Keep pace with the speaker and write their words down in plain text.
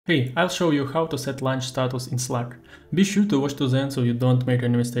Hey, I'll show you how to set lunch status in Slack. Be sure to watch to the end so you don't make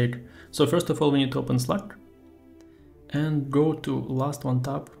any mistake. So first of all we need to open Slack and go to last one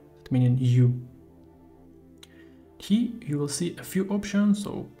tab, meaning you. Here you will see a few options,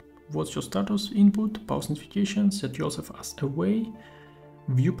 so what's your status, input, pause notifications, set yourself as away,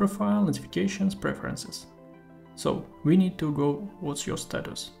 view profile, notifications, preferences. So we need to go what's your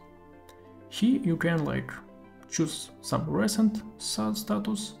status. Here you can choose some recent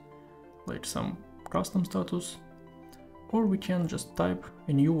status, like some custom status, or we can just type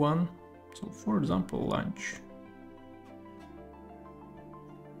a new one. So for example,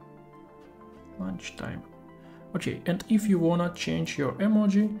 lunchtime. Okay, and if you wanna change your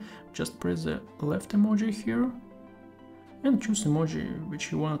emoji, just press the left emoji here and choose emoji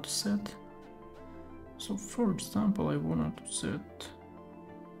which you want to set. So for example, I wanted to set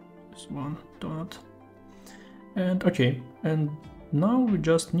this one, donut. And okay, and now we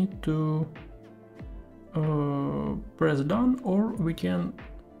just need to press done, or we can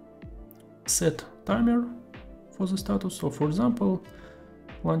set timer for the status. So for example,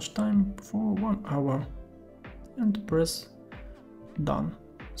 lunchtime for 1 hour, and press done.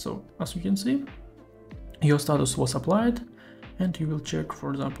 So as you can see, your status was applied, and you will check,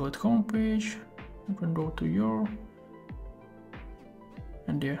 for example, at home page. You can go to your,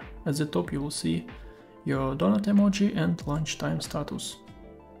 and yeah, at the top you will see your donut emoji and lunchtime status,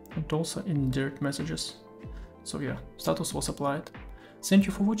 and also in direct messages. So yeah, status was applied. Thank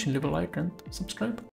you for watching, leave a like and subscribe.